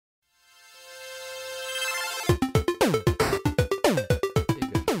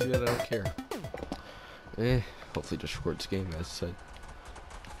Hopefully just record this game as said.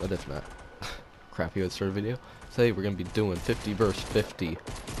 But if not, crappy way to start a video. Today we're gonna be doing 50 versus 50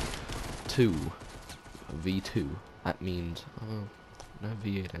 V2. That means not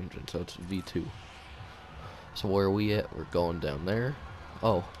V8 engine, so it's V2. So where are we at? We're going down there.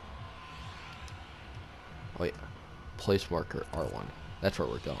 Oh wait, place marker R1. That's where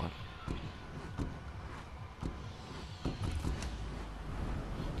we're going.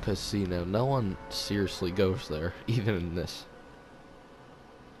 Because see, now no one seriously goes there, even in this.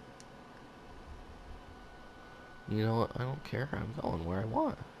 You know what? I don't care. I'm going where I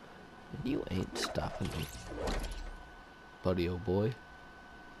want. And you ain't stopping me, buddy, oh boy.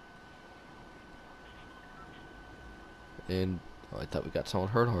 And oh, I thought we got someone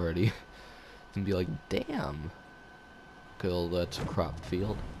hurt already. And be like, damn. Cool, that's a crop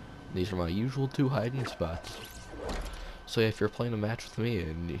field. These are my usual 2 hiding spots. So yeah, if you're playing a match with me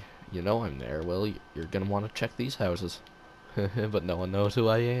and you know I'm there, well, you're gonna want to check these houses. But no one knows who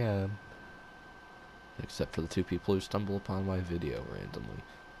I am. Except for the 2 people who stumble upon my video randomly.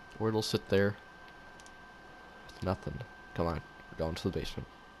 Or it'll sit there with nothing. Come on, we're going to the basement.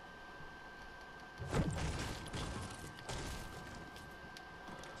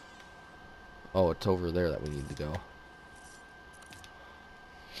 Oh, it's over there that we need to go.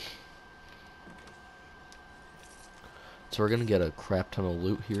 So we're gonna get a crap ton of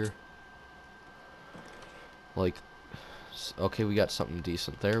loot here. Like, okay, we got something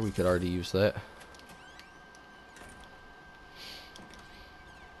decent there. We could already use that.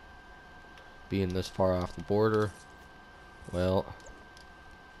 Being this far off the border, well,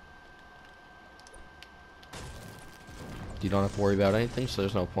 you don't have to worry about anything, so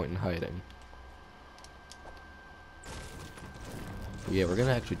there's no point in hiding. But yeah, we're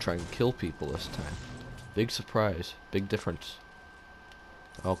gonna actually try and kill people this time. Big surprise, big difference.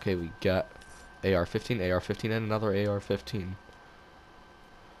 Okay, we got AR-15, AR-15, and another AR-15.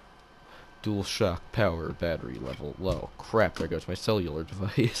 Dual shock power, battery level low. Crap, there goes my cellular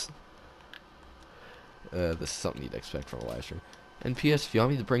device. This is something you'd expect from a live stream. And PS, if you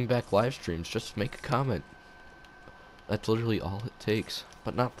want me to bring back live streams, just make a comment. That's literally all it takes.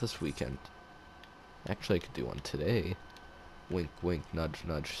 But not this weekend. Actually, I could do one today. Wink, wink, nudge,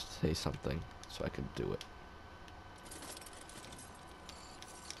 nudge, say something. So I could do it.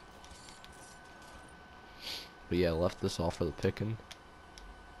 But yeah, left this all for the picking.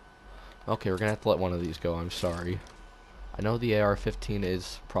 Okay, we're gonna have to let one of these go, I'm sorry. I know the AR-15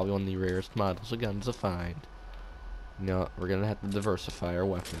 is probably one of the rarest models of guns to find. You know, we're gonna have to diversify our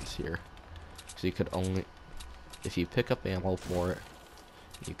weapons here. So you could only, if you pick up ammo for it,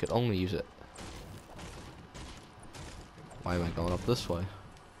 you could only use it. Why am I going up this way?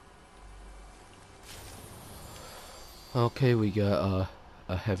 Okay, we got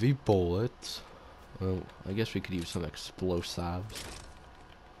a heavy bullet. Well, I guess we could use some explosives.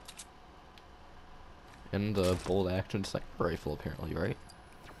 And a bolt action sniper rifle, apparently, right?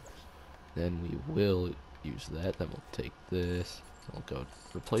 Then we will use that. Then we'll take this. I'll go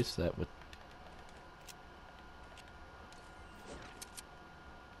replace that with.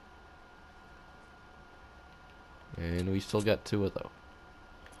 And we still got 2 of those.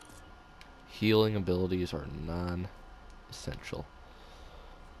 Healing abilities are non-essential.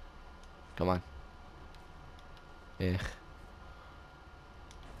 Come on. And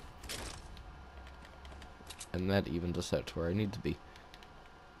that evens us out to where I need to be.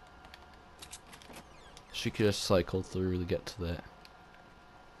 She could just cycle through to get to that.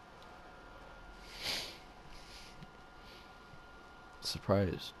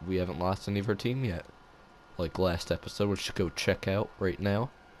 Surprise, we haven't lost any of our team yet. Like last episode, which you should go check out right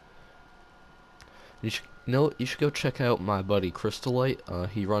now. You should go check out my buddy Crystalite.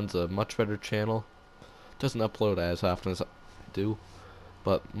 He runs a much better channel. Doesn't upload as often as I do,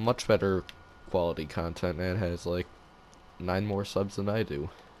 but much better quality content, and has like 9 more subs than I do.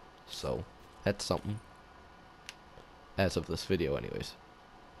 So that's something. As of this video anyways.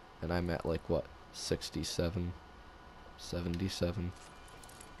 And I'm at like what, 67, 77?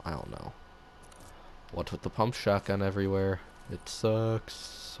 I don't know. What with the pump shotgun everywhere? It sucks.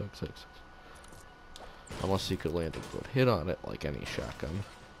 Sucks. Unless you could land a good hit on it like any shotgun.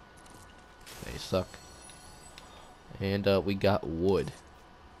 They suck. And we got wood.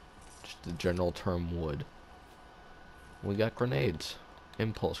 Just the general term wood. We got grenades.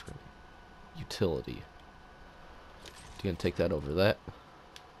 Impulse grenade. Utility. You can take that over that.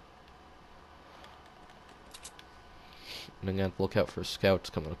 And I'm gonna have to look out for scouts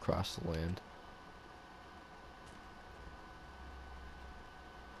coming across the land.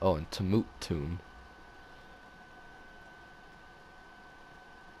 Oh, and Tamut Tune.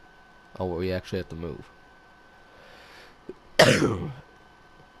 Oh, well, we actually have to move.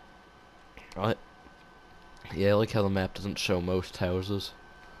 Right. Yeah, I like how the map doesn't show most houses.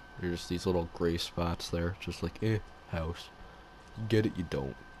 There's just these little gray spots there, just like, house. You get it, you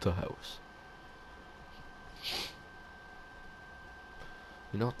don't. It's a house.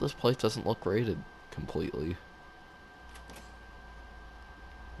 You know what? This place doesn't look rated completely.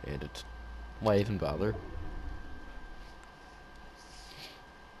 And it's... why even bother?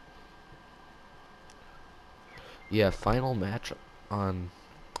 Yeah, final match on...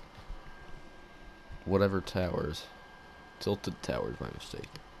 whatever towers. Tilted towers, my mistake.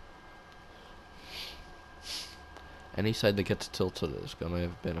 Any side that gets tilted is gonna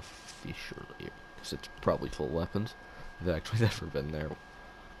have beneficial here, because it's probably full of weapons. I've actually never been there.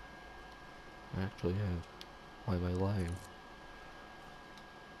 I actually have. Why am I lying?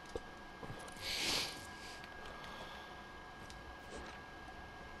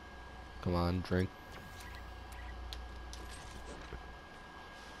 Come on, drink.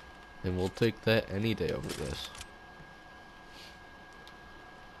 And we'll take that any day over this.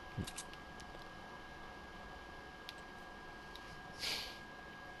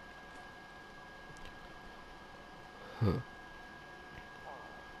 Huh.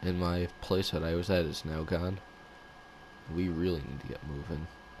 And my place that I was at is now gone. We really need to get moving.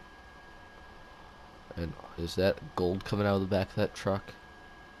 And is that gold coming out of the back of that truck?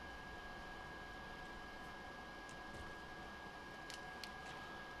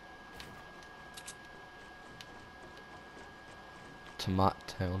 Tomat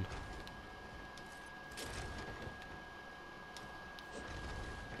Town.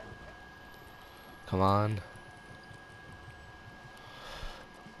 Come on.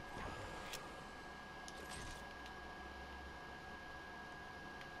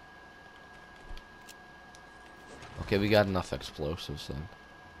 Okay, we got enough explosives then.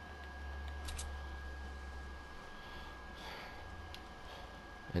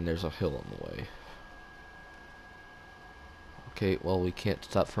 And there's a hill on the way. Okay, well, we can't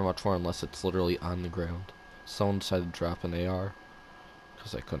stop for much more unless it's literally on the ground. Someone decided to drop an AR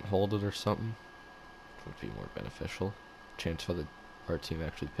because I couldn't hold it or something. Would be more beneficial. Chance for our team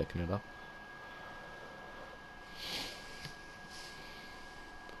actually picking it up.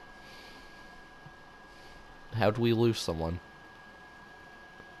 How'd we lose someone?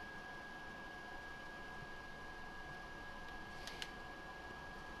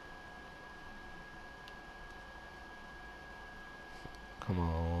 Come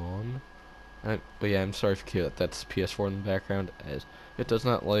on. But yeah, I'm sorry if you hear that. That's PS4 in the background, as it does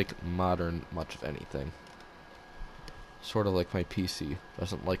not like modern much of anything. Sort of like my PC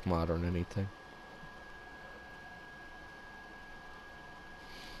doesn't like modern anything.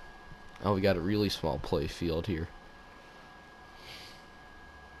 Oh, we got a really small play field here.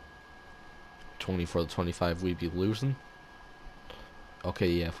 24 to 25, we'd be losing. Okay,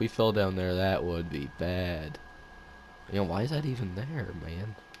 yeah, if we fell down there, that would be bad. You know, why is that even there,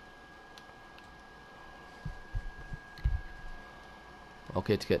 man?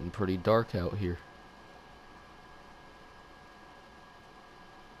 Okay, it's getting pretty dark out here.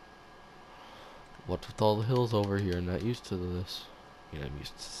 What's with all the hills over here? I'm not used to this. I mean, I'm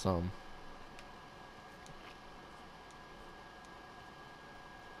used to some.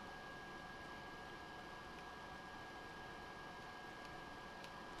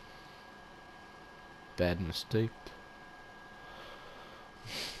 Bad mistake.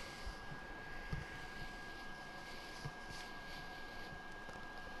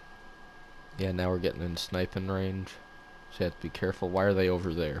 Yeah, now we're getting in sniping range. So you have to be careful. Why are they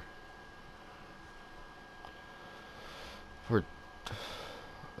over there? We're...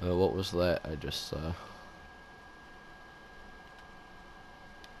 what was that? I just saw...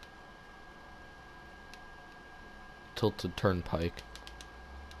 Tilted Turnpike.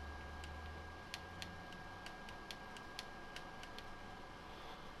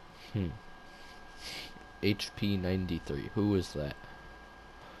 HP 93. Who is that?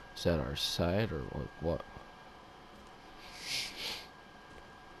 Is that our side or what?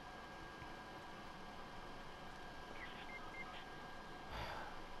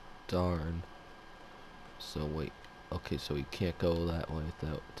 Darn. So wait. Okay, so we can't go that way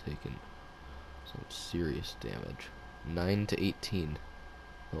without taking some serious damage. 9 to 18.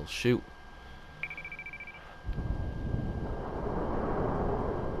 Well, shoot.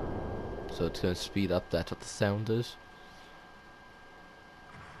 So it's gonna speed up. That's what the sound is.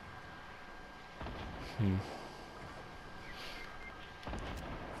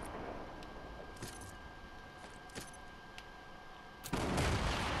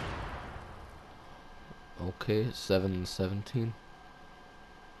 Okay, 7-17.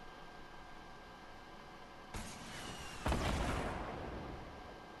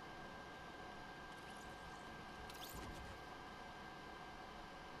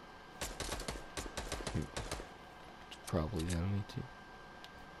 probably the enemy team.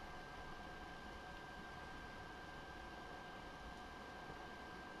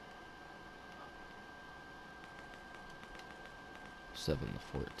 Seven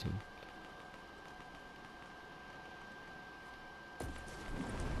to 14.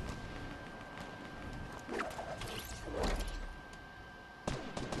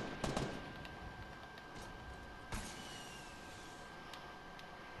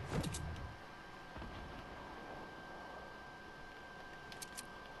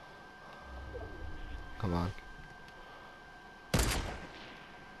 Come on.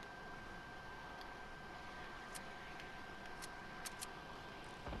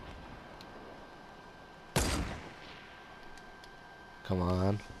 Come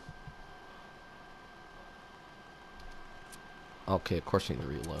on. Okay, of course I need to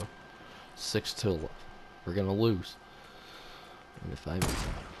reload. 6 to 11. We're gonna lose. And if I...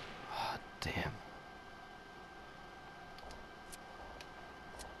 Oh, damn.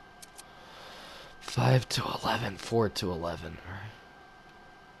 5 to 11. 4 to 11.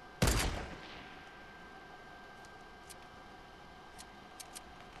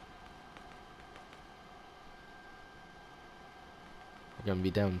 We're gonna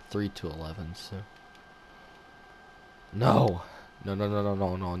be down 3 to 11, so... No! No, no, no, no,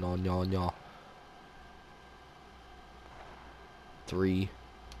 no, no, no, no, no. 3.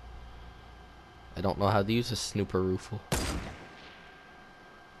 I don't know how to use a snooper rifle.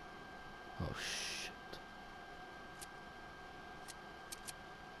 Oh, shit.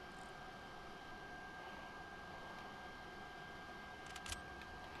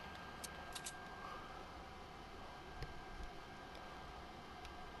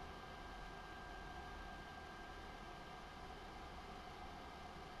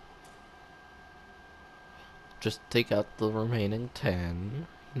 Just take out the remaining 10.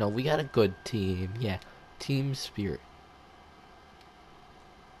 No, we got a good team. Yeah, team spirit.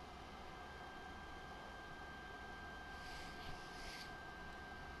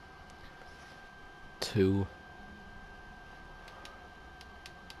 Two.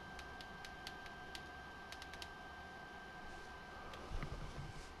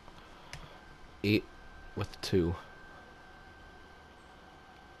 8 with 2.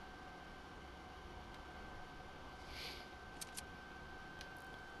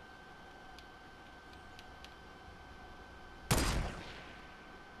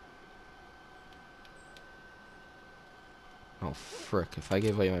 Oh, frick. If I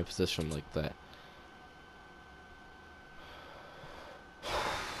gave away my position like that.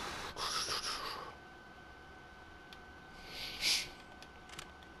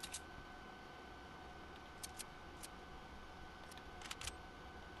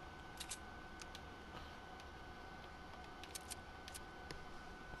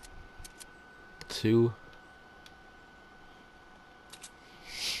 Two.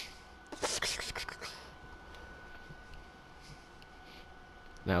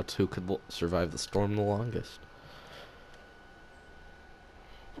 Now 2 could survive the storm the longest.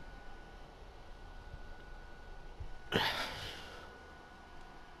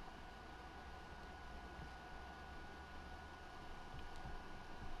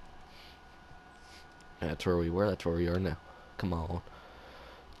 That's where we were. That's where we are now. Come on.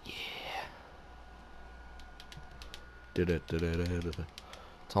 Yeah. Did it.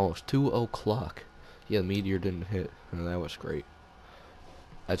 It's almost 2 o'clock. Yeah, the meteor didn't hit. And that was great.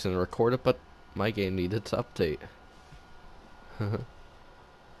 I was going to record it, but my game needed to update.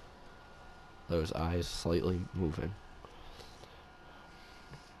 Those eyes slightly moving.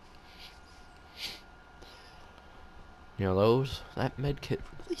 You know, that med kit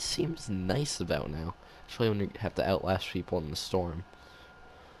really seems nice about now. Especially when you have to outlast people in the storm.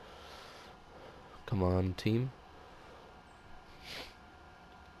 Come on, team.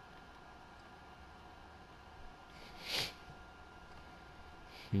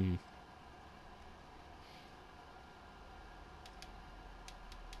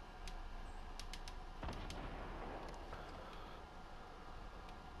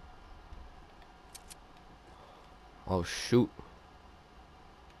 Oh, shoot.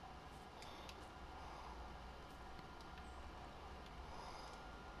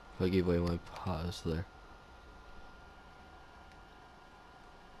 I gave away my pause there.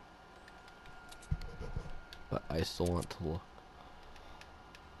 But I still want to look.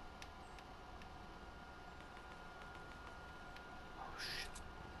 Oh, shit.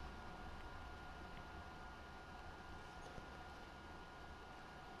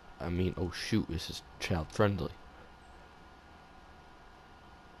 I mean, oh shoot, this is child friendly.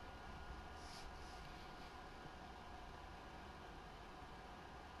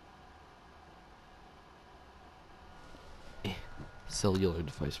 cellular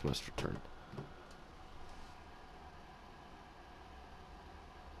device must return.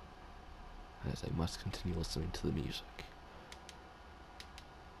 As I must continue listening to the music.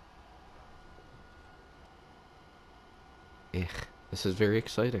 This is very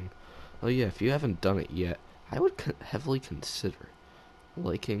exciting. Oh yeah, if you haven't done it yet, I would heavily consider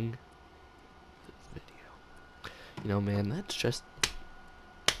liking the video. You know, man, that's just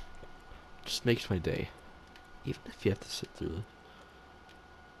makes my day. Even if you have to sit through it.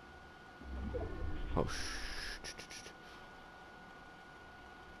 Oh,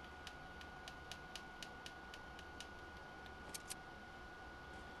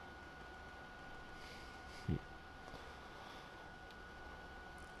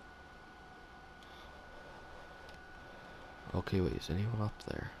 Okay, wait, is anyone up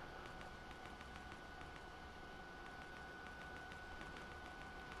there?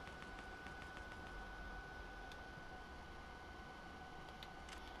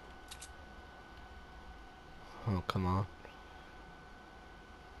 Oh, come on.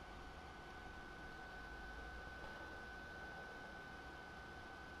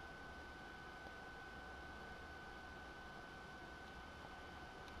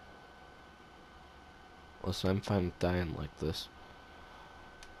 Listen, I'm fine with dying like this.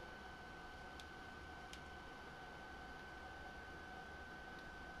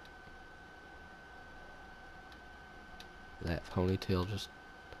 That ponytail just...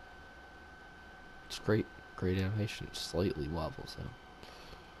 It's great. Great animation. It slightly wobbles though.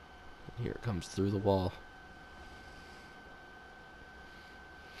 And here it comes through the wall.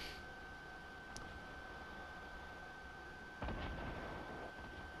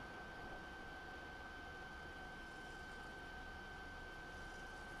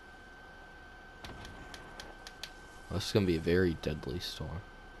 Well, this is going to be a very deadly storm.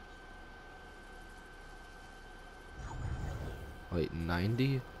 Wait,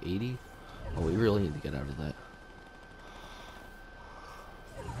 90? 80? Oh, we really need to get out of that.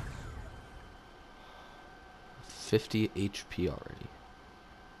 $50 HP already.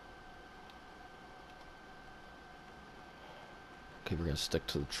 Okay, we're gonna stick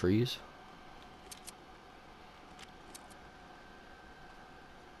to the trees.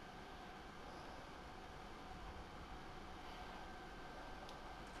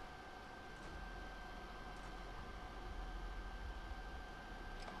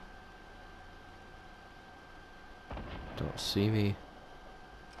 Don't see me.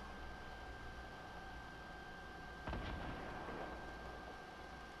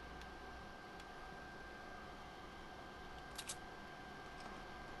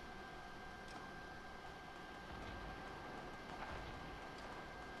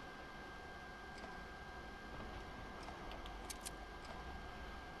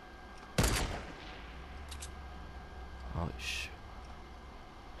 Oh shit.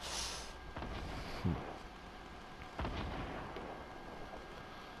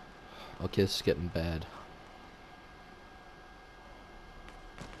 Okay, this is getting bad.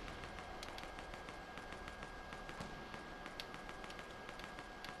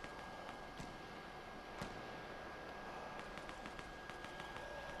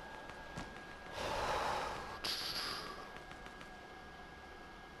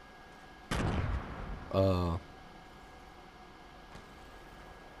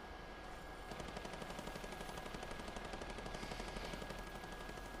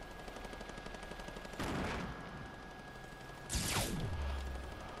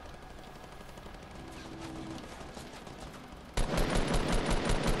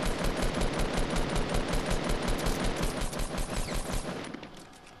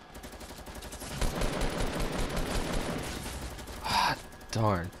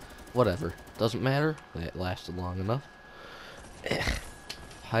 Darn. Whatever. Doesn't matter. It lasted long enough.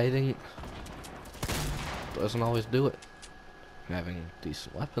 Hiding doesn't always do it. Having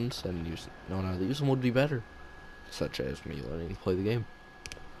decent weapons and knowing how to use them would be better. Such as me learning to play the game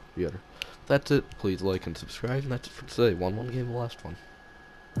better. That's it. Please like and subscribe. And that's it for today. 1-1 game, the last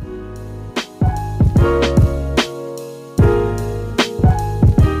one.